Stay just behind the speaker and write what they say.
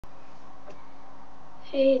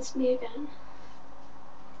Hey, it's me again.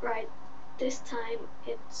 Right, this time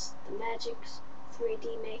it's the MAGIX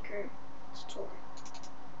 3D Maker tutorial.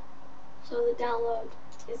 So the download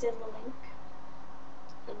is in the link,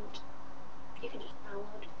 and you can just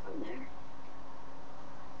download it from there.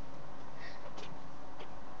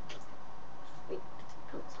 Wait,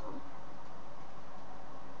 it comes on.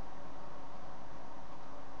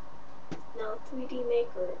 Now 3D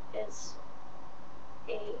Maker is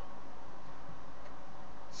a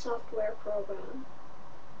software program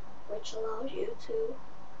which allows you to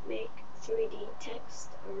make 3D text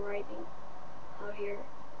and writing out of your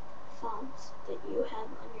fonts that you have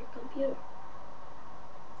on your computer.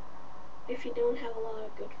 If you don't have a lot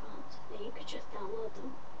of good fonts, then you could just download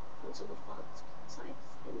them from some of the font sites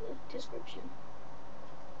in the description.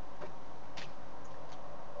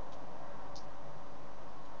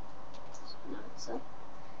 So now it's up,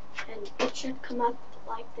 and it should come up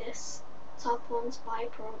like this. Top ones: buy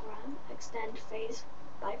program, extend phase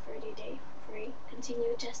by 30 days for free,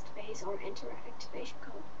 continue test phase, or enter activation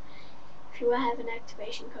code. If you have an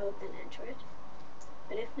activation code, then enter it,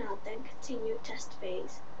 but if not, then continue test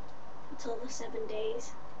phase until the 7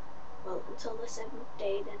 days. Well, until the 7th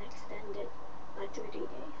day, then extend it by 30 days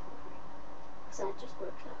for free. Because that just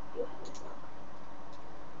works out. You have it longer.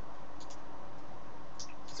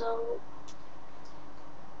 So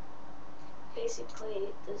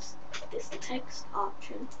basically, there's this text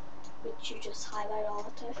option, which you just highlight all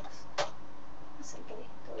the text. Simply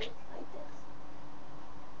delete like this.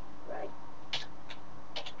 Right.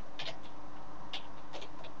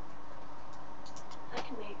 I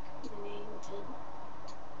can make the name in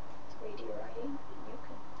 3D writing, and you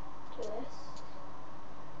can do this.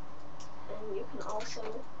 And you can also,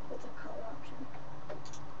 with the color option,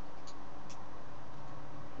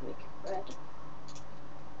 make it red,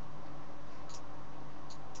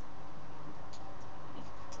 make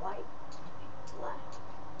it white, make it black,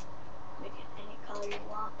 make it any color you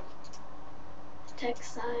want. The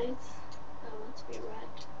text size, I want to be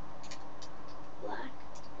red, black,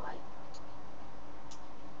 white.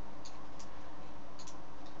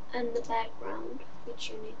 And the background, which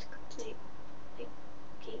you need to complete,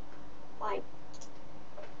 keep white.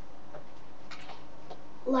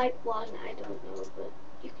 Light one, I don't know, but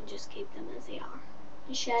you can just keep them as they are.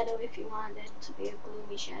 The shadow, if you want it to be a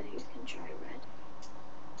gloomy shadow, you can try red.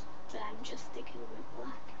 But I'm just sticking with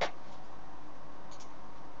black.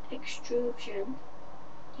 Extrusion,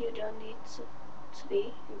 you don't need to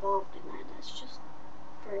be involved in that. That's just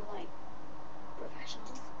for like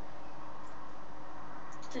professionals.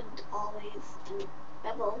 And always, and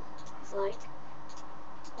bevel is like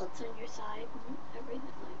what's on your side and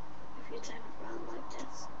everything. Like if you turn it around like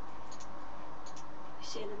this, you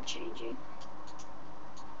see them changing.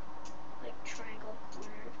 Like triangle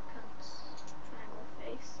corner cuts, triangle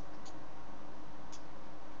face.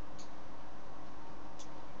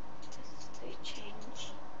 They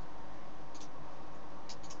change.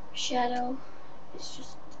 Shadow is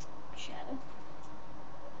just shadow.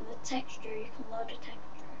 And the texture, you can load a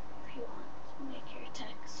texture if you want to make your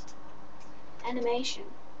text. Animation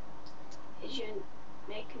is you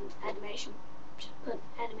make an animation, just put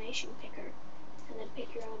animation picker, and then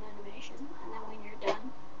pick your own animation. And then when you're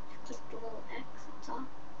done, click the little X at the top.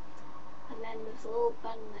 And then there's a little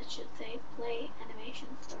button that should say play animation,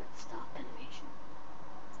 start, stop animation.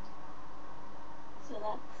 So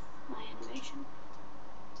that's my animation.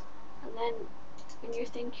 And then when you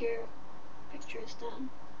think your picture is done,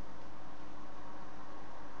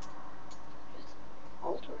 just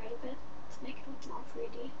alter it a bit to make it look more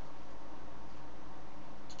 3D.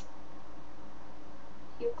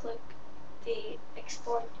 You click the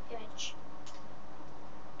export image.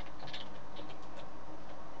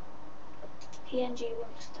 PNG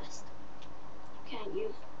works best. You can't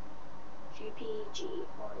use JPG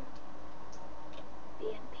or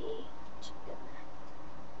BMP.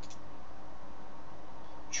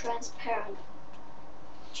 Transparent.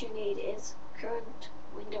 What you need is current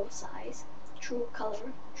window size, true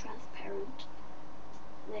color, transparent,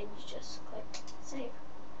 and then you just click save.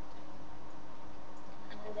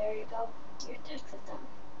 And then there you go, your text is done.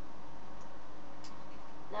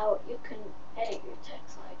 Now you can edit your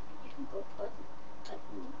text, like you can put button,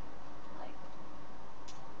 like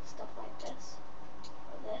stuff like this,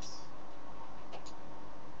 or this.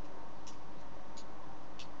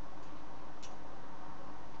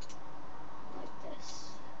 Like this.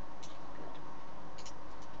 Good.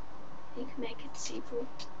 You can make it see-through.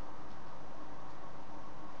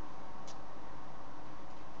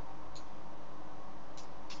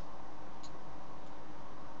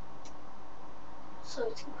 So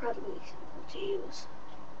it's incredibly simple to use.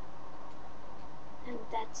 And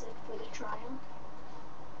that's it for the trial.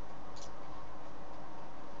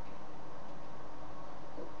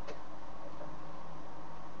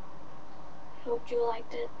 Hope you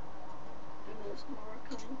liked it, and there's more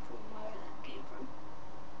coming from where that came from.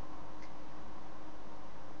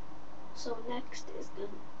 So next is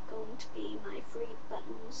going to be my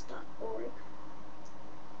freebuttons.org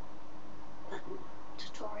button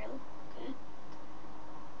tutorial, okay?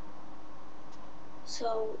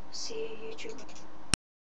 So see you, YouTuber.